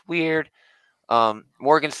sounds weird.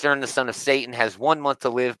 Morgenstern, the son of Satan, has 1 month to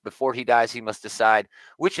live. Before he dies, he must decide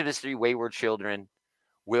which of his 3 wayward children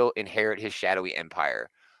will inherit his shadowy empire.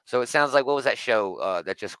 So it sounds like, what was that show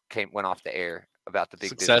that just went off the air about the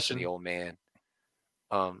big business and the old man?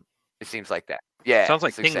 It seems like that. Yeah, sounds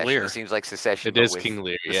like Succession. King Lear. It seems like Succession. It is King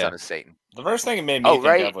Lear, the son of Satan. The first thing it made me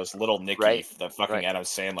think of was Little Nicky, the fucking Adam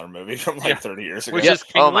Sandler movie from 30 years ago. Which is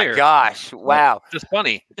King Lear. My gosh! Wow, it's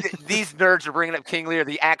funny. These nerds are bringing up King Lear.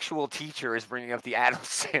 The actual teacher is bringing up the Adam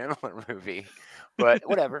Sandler movie. But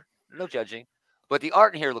whatever, no judging. But the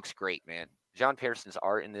art in here looks great, man. John Pearson's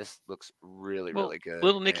art in this looks really good.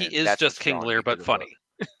 Little Nicky is just King Lear, but funny.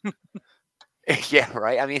 Yeah,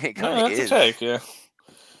 right. I mean, it kind of is. That's a take, yeah.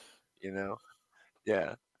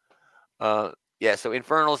 Yeah. Yeah, so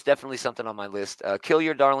Infernal's definitely something on my list. Kill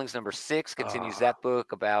Your Darlings number 6 continues that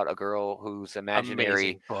book about a girl whose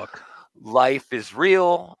imaginary book life is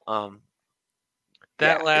real.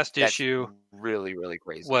 That last issue really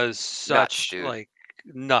crazy. Was such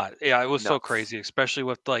nut. Yeah, it was so crazy, especially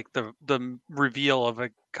with the reveal of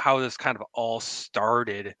how this kind of all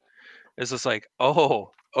started. It's just like, oh,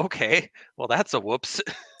 okay, well that's a whoops.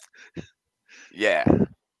 Yeah,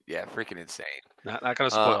 freaking insane. Not gonna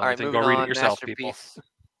spoil anything. Go read it yourself, people.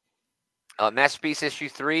 Masterpiece issue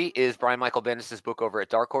 3 is Brian Michael Bendis' book over at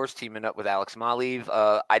Dark Horse, teaming up with Alex Maliv.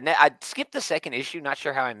 I skipped the second issue. Not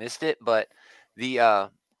sure how I missed it, but the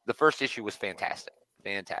first issue was fantastic.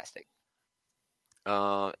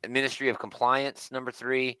 Ministry of Compliance number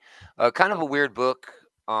 3, kind of a weird book.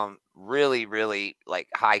 Really like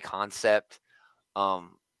high concept.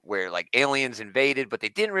 Where like aliens invaded, but they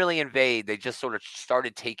didn't really invade. They just sort of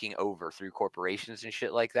started taking over through corporations and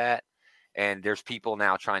shit like that. And there's people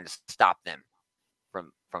now trying to stop them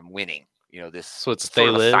from winning. This so it's sort They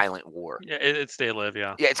of Live? A silent war. Yeah, it's They Live.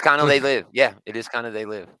 Yeah. Yeah, it's kind of They Live. Yeah, it is kind of They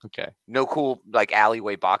Live. Okay. No cool like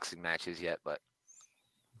alleyway boxing matches yet, but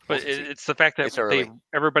it's the fact that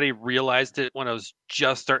everybody realized it when it was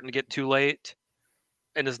just starting to get too late.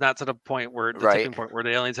 And it's not to the point where tipping point where the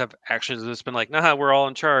aliens have actually just been like, nah, we're all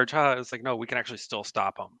in charge. It's like, no, we can actually still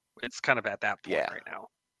stop them. It's kind of at that point right now.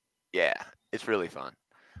 Yeah, it's really fun.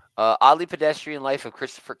 Oddly Pedestrian Life of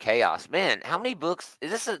Christopher Chaos. Man, how many books?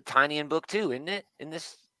 Is this a Tynion book too, isn't it? In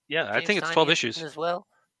this? Yeah, I think it's 12 issues as well.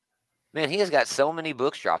 Man, he has got so many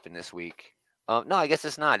books dropping this week. No, I guess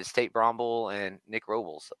it's not. It's Tate Bromble and Nick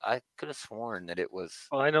Robles. I could have sworn that it was.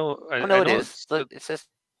 Well, I know. It is. It says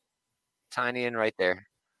Tynion right there.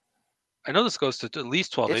 I know this goes to at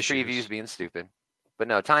least 12 issues. Previews being stupid. But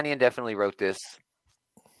no, Tynion definitely wrote this.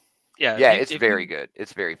 Yeah, it's very good.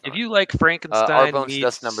 It's very fun. If you like Frankenstein Our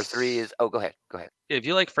Dust number 3 is... Oh, go ahead. If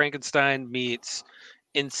you like Frankenstein meets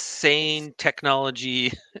insane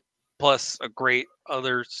technology plus a great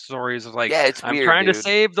other stories of like, I'm weird, trying to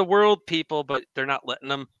save the world, people, but they're not letting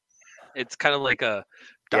them. It's kind of like a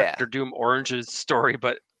Dr. Doom Orange's story,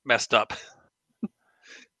 but messed up.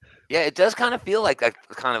 Yeah, it does kind of feel like a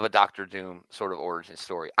kind of a Dr. Doom sort of origin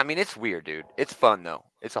story. I mean, it's weird, dude. It's fun, though.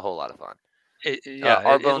 It's a whole lot of fun.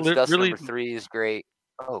 Our Dust number 3 is great.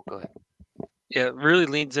 Oh, go ahead. Yeah, it really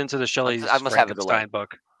leans into the Shelley's Frankenstein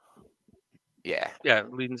book. Yeah. Yeah,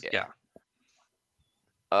 leans. Yeah.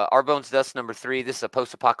 Our Dust number 3. This is a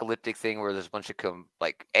post-apocalyptic thing where there's a bunch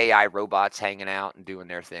of AI robots hanging out and doing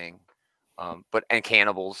their thing, and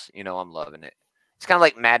cannibals. I'm loving it. It's kind of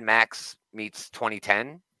like Mad Max meets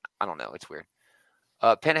 2010. I don't know. It's weird.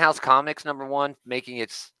 Penthouse Comics number 1 making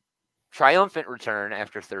its triumphant return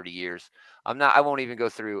after 30 years. I won't even go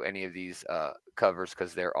through any of these covers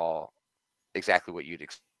because they're all exactly what you'd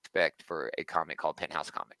expect for a comic called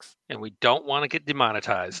Penthouse Comics. And we don't want to get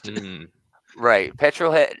demonetized. Right.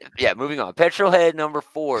 Petrolhead. Yeah, moving on. Petrolhead number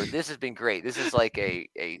 4. This has been great. This is like a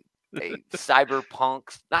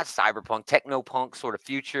cyberpunk, not cyberpunk, techno-punk sort of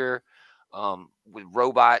future with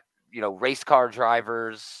robot, race car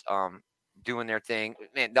drivers, doing their thing.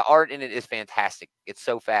 Man, the art in it is fantastic. It's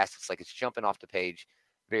so fast. It's like it's jumping off the page.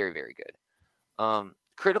 Very, very good.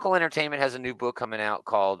 Critical Entertainment has a new book coming out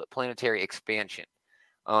called Planetary Expansion.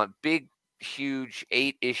 Big, huge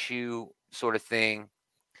 8-issue sort of thing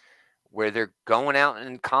where they're going out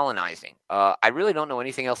and colonizing. I really don't know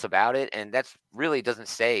anything else about it, and that's really doesn't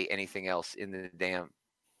say anything else in the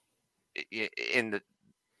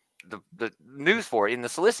the news for it in the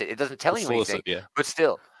solicit. It doesn't tell you anything. Yeah. But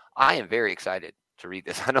still, I am very excited to read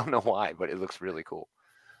this. I don't know why, but it looks really cool.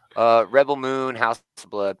 Rebel Moon, House of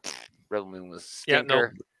Blood. Rebel Moon was a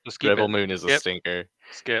stinker. Yeah, no, Rebel Moon is a stinker.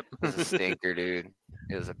 Skip. It was a stinker, dude.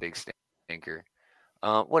 It was a big stinker.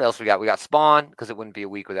 What else we got? We got Spawn, because it wouldn't be a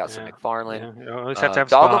week without some McFarlane. Yeah. You always have to have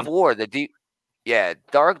Dog Spawn. of War,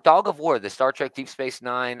 Dog of War, the Star Trek Deep Space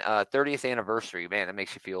Nine 30th anniversary. Man, that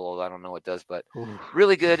makes you feel old. I don't know what it does, but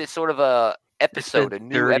really good. It's sort of a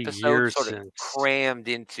new episode, sort of crammed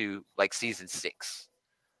into like season 6.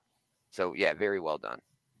 So yeah, very well done.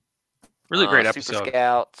 Really great episode. Super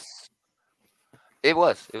Scouts. It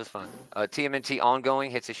was fun. TMNT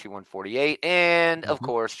Ongoing hits issue 148. And, of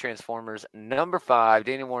course, Transformers #5,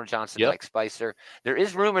 Daniel Warren Johnson, Mike Spicer. There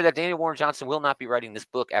is rumor that Daniel Warren Johnson will not be writing this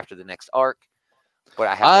book after the next arc. But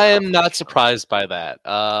I am not surprised by that.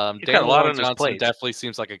 Daniel Warren Johnson definitely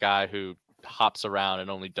seems like a guy who hops around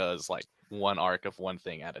and only does, like, one arc of one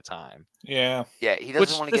thing at a time. Yeah. Yeah, he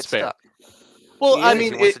doesn't want to get stuck. Well, I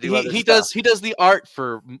mean, he does the art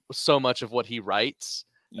for so much of what he writes.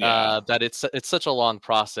 That it's such a long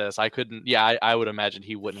process. I couldn't. Yeah, I would imagine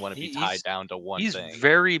he wouldn't want to be tied down to one thing. He's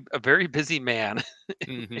a very busy man,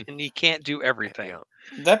 and he can't do everything.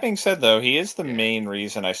 That being said, though, he is the main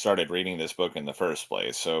reason I started reading this book in the first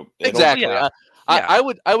place. So exactly, I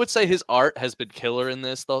would say his art has been killer in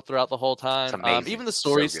this though throughout the whole time. Even the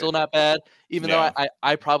story's still not bad. Even though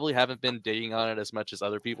I probably haven't been digging on it as much as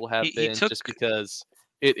other people have been, just because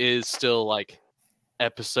it is still like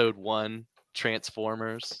episode 1.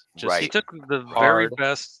 Transformers. He took the very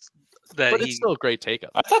best but it's still a great take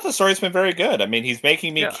up. I thought the story's been very good. I mean, he's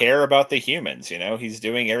making me care about the humans. You know, he's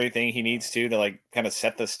doing everything he needs to like kind of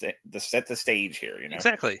set the stage here. You know,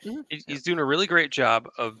 exactly. He's doing a really great job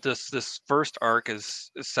of this. This first arc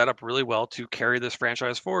is set up really well to carry this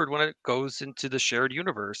franchise forward when it goes into the shared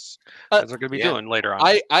universe, as they're going to be doing later on.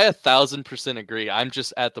 I 1,000% agree. I'm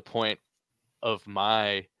just at the point of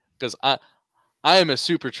because I am a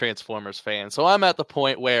super Transformers fan, so I'm at the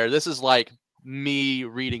point where this is like me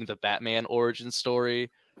reading the Batman origin story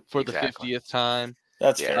for the 50th time.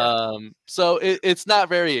 That's fair. So it's not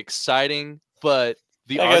very exciting, but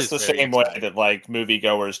I guess the same way that like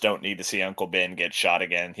moviegoers don't need to see Uncle Ben get shot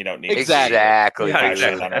again. You don't need exactly. I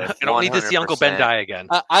don't need to see Uncle Ben die again.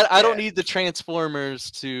 I don't need the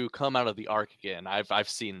Transformers to come out of the arc again. I've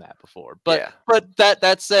seen that before. But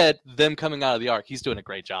that said, them coming out of the arc, he's doing a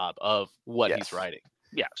great job of what he's writing.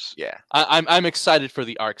 Yes. Yeah. I'm excited for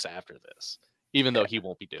the arcs after this, even though he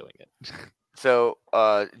won't be doing it. So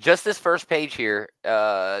just this first page here,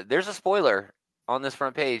 there's a spoiler on this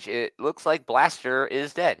front page. It looks like Blaster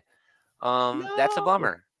is dead. That's a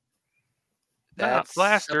bummer. That's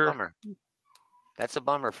Blaster. A bummer. That's a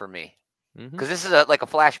bummer for me. Because this is like a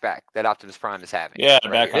flashback that Optimus Prime is having. Yeah,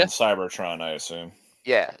 back on Cybertron, I assume.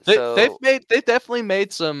 Yeah. They've definitely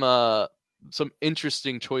made some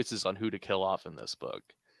interesting choices on who to kill off in this book.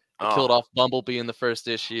 Killed off Bumblebee in the first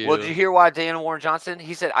issue. Well, did you hear why Daniel Warren Johnson?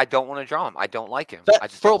 He said, "I don't want to draw him. I don't like him. I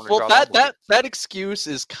just don't want to draw Bumblebee." That excuse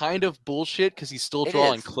is kind of bullshit because he's still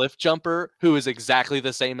drawing Cliff Jumper, who is exactly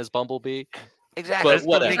the same as Bumblebee. Exactly. But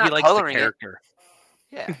whatever. I think he likes the character.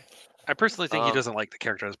 Yeah. I personally think he doesn't like the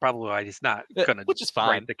character. That's probably why he's not going to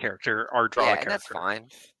write the character or draw the character. That's fine.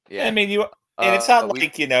 Yeah. I mean, and it's not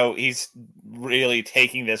like, he's really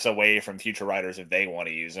taking this away from future writers if they want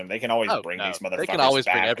to use them. They can always bring these motherfuckers back. They can always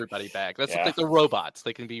bring everybody back. That's like the robots.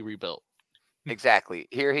 They can be rebuilt. Exactly.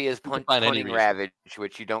 Here he is punting Ravage,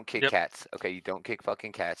 which you don't kick cats. Okay, you don't kick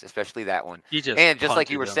fucking cats, especially that one. And just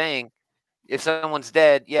like you were saying, if someone's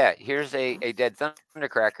dead, here's a dead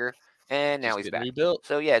Thundercracker. And now he's back. Rebuilt.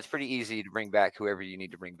 So it's pretty easy to bring back whoever you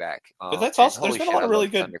need to bring back. But that's also there's been a lot of really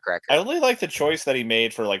good. I really like the choice that he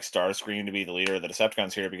made for like Starscream to be the leader of the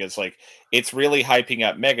Decepticons here because like it's really hyping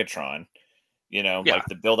up Megatron. Like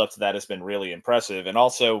the build up to that has been really impressive, and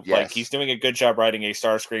also like he's doing a good job writing a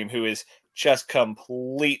Starscream who is just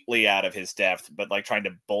completely out of his depth, but like trying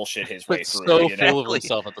to bullshit his way through. So full of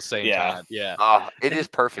himself at the same time. Yeah, it is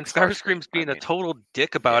perfect. Starscream's being a total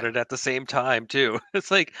dick about it at the same time too.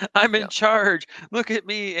 It's like I'm in charge. Look at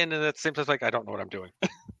me, and then at the same time, it's like I don't know what I'm doing.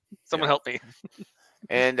 Someone help me.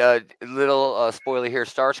 And little spoiler here: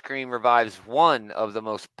 Starscream revives one of the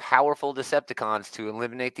most powerful Decepticons to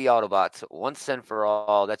eliminate the Autobots once and for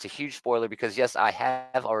all. That's a huge spoiler because yes, I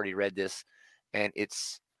have already read this, and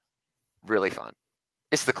it's really fun.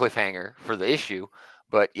 It's the cliffhanger for the issue,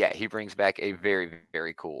 but yeah, he brings back a very,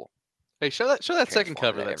 very cool. Hey, show that second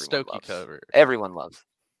cover, that everyone Stokey loves. cover. Everyone loves.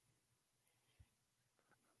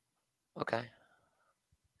 Okay.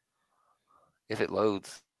 If it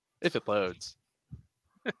loads. If it loads.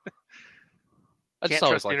 I Can't just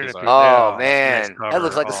always trust like his internet art. Oh people. Yeah, nice man, that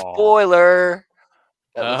looks cover. like a Oh. spoiler.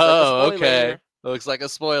 That looks like a Oh, spoiler. okay. Looks like a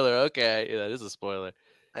spoiler. Okay, yeah, that is a spoiler.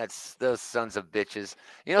 That's those sons of bitches.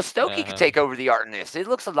 You know, Stokey could take over the art in this. It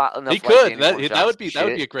looks a lot enough He like could. Daniel Warren That would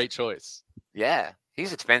Johnson be a great choice. Yeah,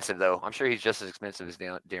 he's expensive though. I'm sure he's just as expensive as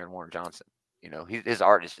Darren Warren Johnson. You know, his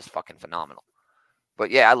art is just fucking phenomenal.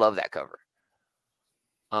 But yeah, I love that cover.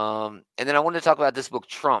 And then I wanted to talk about this book,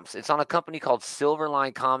 Trumps. It's on a company called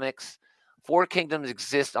Silverline Comics. 4 kingdoms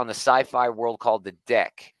exist on the sci-fi world called the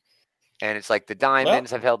Deck. And it's like the diamonds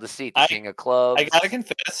have held the seat, the king of clubs. I gotta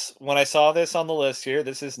confess, when I saw this on the list here,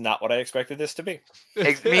 this is not what I expected this to be.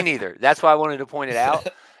 Me neither. That's why I wanted to point it out.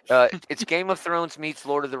 It's Game of Thrones meets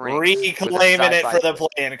Lord of the Rings. Reclaiming it for the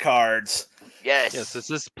playing cards. Yes. Yes, this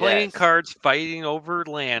is playing cards, fighting over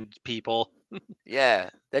land, people. Yeah,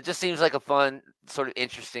 that just seems like a fun, sort of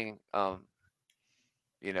interesting,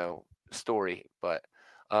 story. But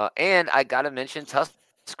and I gotta mention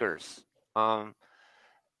Tuskers.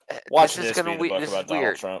 Watch this is this gonna be the book about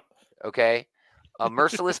Donald Trump. Okay. A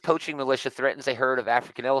merciless poaching militia threatens a herd of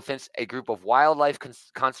African elephants. A group of wildlife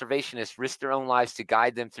conservationists risk their own lives to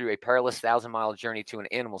guide them through a perilous 1,000-mile journey to an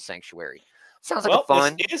animal sanctuary. Sounds like a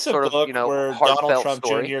fun, this is sort a book of, where heartfelt Donald Trump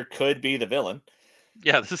story. Jr. could be the villain.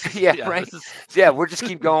 Yeah, this is right. Yeah, we'll just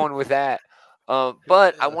keep going with that.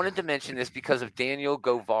 But I wanted to mention this because of Daniel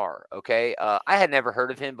Govar. Okay, I had never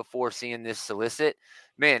heard of him before seeing this solicit.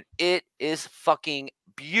 Man, it is fucking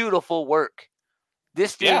beautiful work.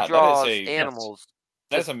 This dude draws animals.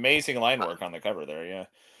 That is amazing line work on the cover there. Yeah.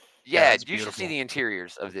 Yeah, you should see the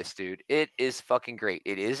interiors of this dude. It is fucking great.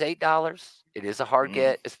 It is $8. It is a hard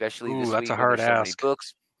get, especially this week. That's a hard ask. So many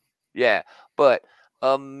books. Yeah, but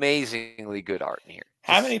amazingly good art in here.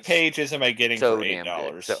 How many pages am I getting for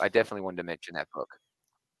 $8? So I definitely wanted to mention that book.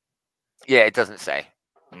 Yeah, it doesn't say.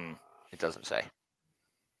 It doesn't say.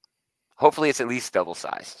 Hopefully, it's at least double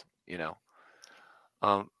sized.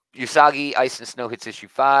 Usagi Ice and Snow hits issue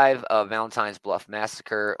 5. Valentine's Bluff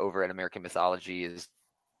Massacre over at American Mythology is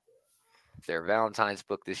their Valentine's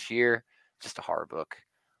book this year. Just a horror book.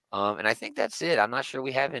 And I think that's it. I'm not sure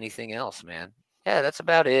we have anything else, man. Yeah, that's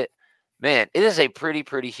about it. Man, it is a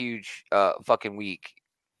pretty huge fucking week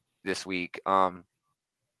this week. I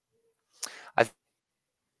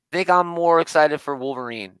think I'm more excited for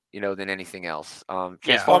Wolverine, than anything else.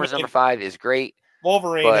 Transformers number 5 is great.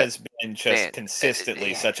 Wolverine has been just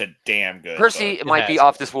consistently such a damn good Percy book. might be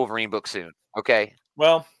off this Wolverine book soon. Okay.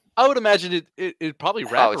 Well, I would imagine it'd probably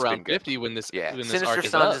wrap around 50 when this Sinister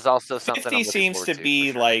Sons is also something 50 seems to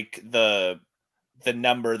be like the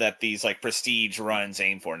number that these like prestige runs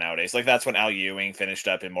aim for nowadays. Like that's when Al Ewing finished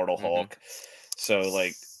up Immortal Hulk. So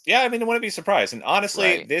like, yeah, I mean, I wouldn't be surprised. And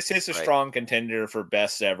honestly, this is a strong contender for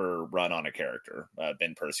best ever run on a character.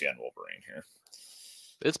 Ben Percy on Wolverine here.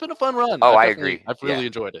 It's been a fun run. Oh, I agree. I've really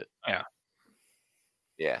enjoyed it. Yeah.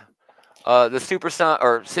 Yeah. The Super Son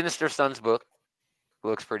or Sinister Sons book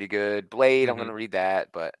looks pretty good. Blade, I'm going to read that,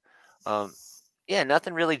 but yeah,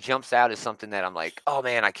 nothing really jumps out as something that I'm like, oh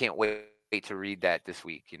man, I can't wait to read that this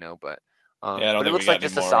week, but but it looks like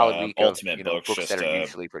just a solid week of books that are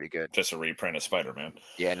usually pretty good. Just a reprint of Spider-Man.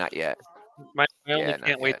 Yeah, not yet. My only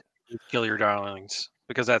can't wait to Kill Your Darlings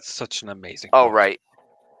because that's such an amazing book. book. Right.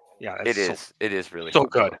 Yeah, it is. It is really so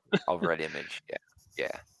good. I'll read Image.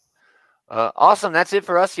 Yeah. Awesome. That's it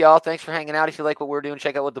for us, y'all. Thanks for hanging out. If you like what we're doing,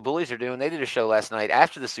 check out what the Bullies are doing. They did a show last night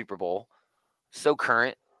after the Super Bowl. So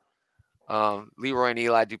current. Leroy and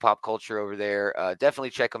Eli do pop culture over there.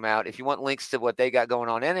 Definitely check them out. If you want links to what they got going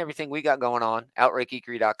on and everything we got going on,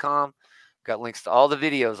 outrightgeekery.com. Got links to all the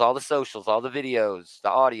videos, all the socials, all the videos, the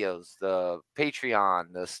audios, the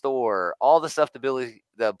Patreon, the store, all the stuff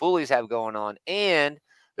the Bullies have going on. And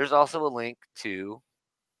there's also a link to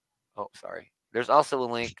There's also a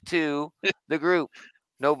link to the group.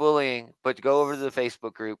 No bullying, but go over to the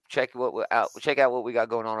Facebook group. Check out what we got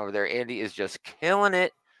going on over there. Andy is just killing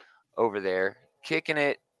it over there, kicking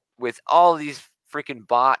it with all these freaking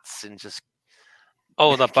bots and just.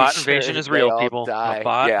 Oh, the bot invasion is real, people. The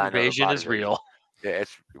bot invasion is real. Yeah,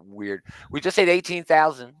 it's weird. We just hit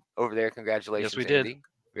 18,000 over there. Congratulations, yes, we Andy. did.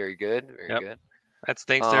 Very good. Very good. That's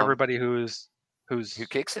thanks to everybody who's who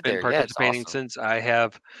kicks it been there. participating awesome. since I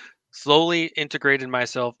have slowly integrated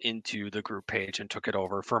myself into the group page and took it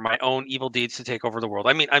over for my own evil deeds to take over the world.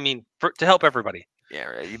 I mean, to help everybody. Yeah,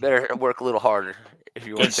 right. You better work a little harder if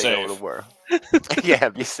you want to take over the world. Yeah,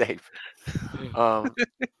 be safe.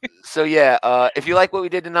 So yeah, if you like what we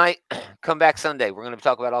did tonight, come back Sunday. We're going to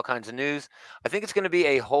talk about all kinds of news. I think it's going to be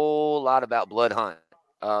a whole lot about Blood Hunt.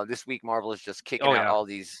 This week, Marvel is just kicking out all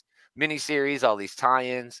these miniseries, all these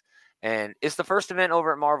tie-ins, and it's the first event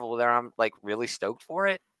over at Marvel that I'm like really stoked for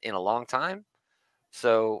it in a long time.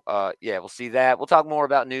 So yeah, we'll see that. We'll talk more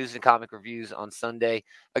about news and comic reviews on Sunday.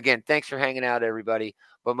 Again, thanks for hanging out, everybody.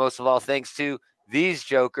 But most of all, thanks to these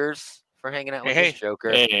jokers for hanging out with this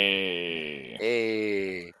joker.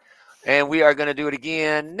 Hey. And we are going to do it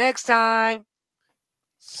again next time.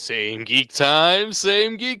 Same geek time,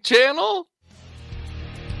 same geek channel.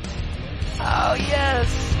 Oh, yes.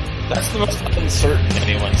 That's the most uncertain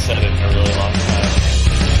anyone said it in a really long